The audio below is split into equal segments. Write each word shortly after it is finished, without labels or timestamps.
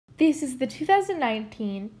This is the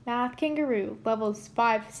 2019 Math Kangaroo, Levels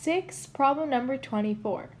 5-6, problem number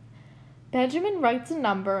 24. Benjamin writes a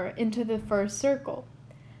number into the first circle.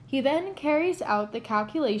 He then carries out the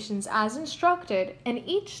calculations as instructed and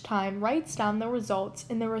each time writes down the results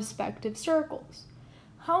in the respective circles.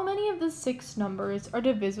 How many of the 6 numbers are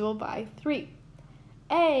divisible by 3?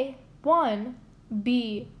 A, 1,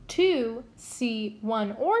 B, 2, C,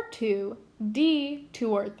 1 or 2, D,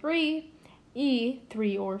 2 or 3, E,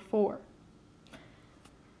 3 or 4.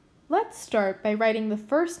 Let's start by writing the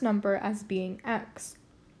first number as being x.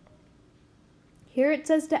 Here it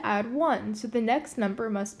says to add 1, so the next number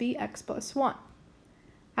must be x plus 1.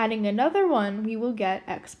 Adding another 1, we will get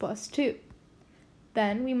x plus 2.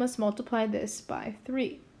 Then we must multiply this by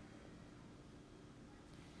 3.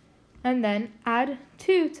 And then add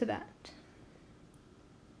 2 to that.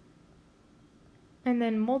 And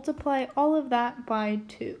then multiply all of that by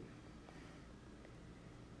 2.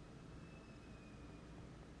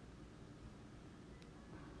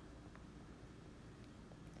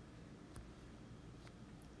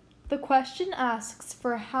 The question asks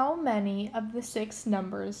for how many of the 6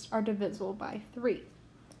 numbers are divisible by 3.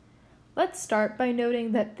 Let's start by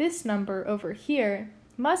noting that this number over here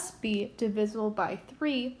must be divisible by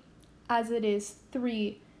 3 as it is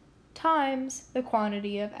 3 times the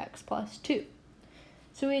quantity of x plus 2.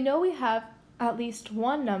 So we know we have at least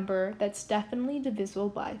one number that's definitely divisible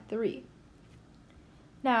by 3.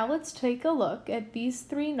 Now let's take a look at these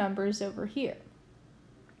 3 numbers over here.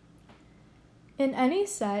 In any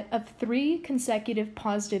set of 3 consecutive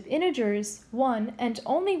positive integers, one and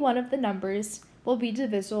only one of the numbers will be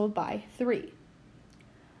divisible by 3.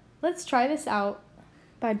 Let's try this out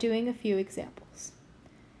by doing a few examples.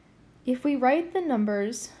 If we write the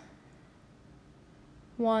numbers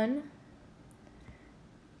 1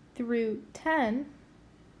 through 10,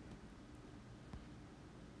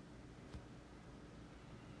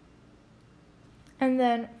 and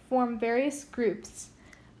then form various groups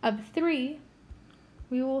of 3,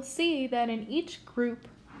 we will see that in each group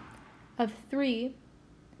of 3,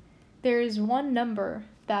 there is one number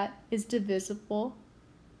that is divisible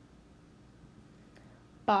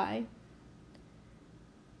by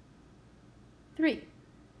 3.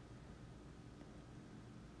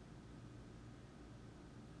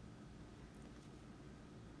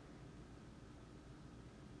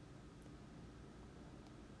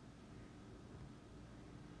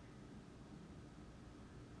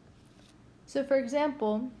 So for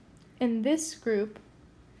example, in this group,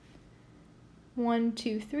 1,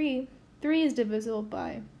 2, 3, 3 is divisible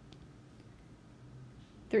by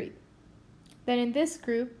 3. Then in this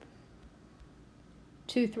group,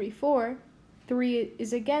 2, 3, 4, 3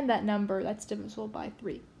 is again that number that's divisible by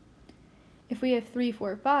 3. If we have 3,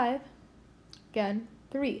 4, 5, again,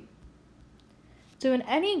 3. So in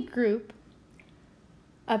any group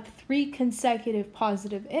of 3 consecutive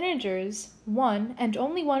positive integers, one and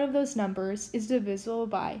only one of those numbers is divisible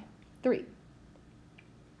by 3.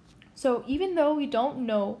 So even though we don't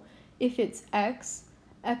know if it's x,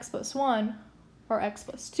 x plus 1, or x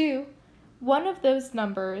plus 2, one of those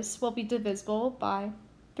numbers will be divisible by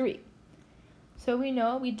 3. So we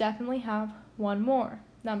know we definitely have one more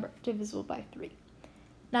number divisible by 3.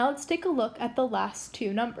 Now let's take a look at the last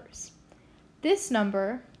 2 numbers. This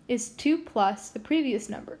number is 2 plus the previous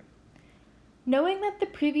number. Knowing that the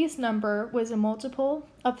previous number was a multiple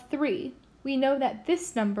of 3, we know that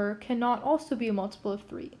this number cannot also be a multiple of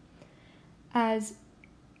 3, as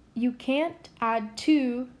you can't add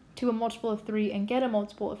 2 to a multiple of 3 and get a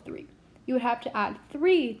multiple of 3. You would have to add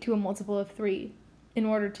 3 to a multiple of 3 in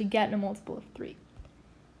order to get a multiple of 3.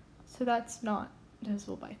 So that's not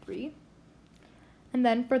divisible by 3. And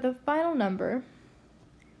then for the final number,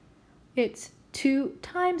 it's 2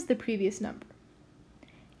 times the previous number.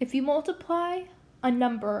 If you multiply a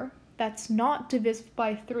number that's not divisible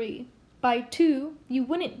by 3 by 2, you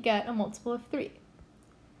wouldn't get a multiple of 3.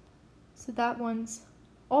 So that one's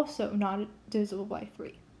also not divisible by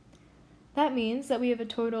 3. That means that we have a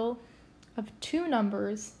total of 2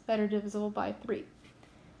 numbers that are divisible by 3.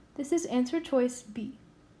 This is answer choice B.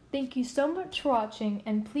 Thank you so much for watching,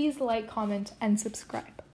 and please like, comment, and subscribe.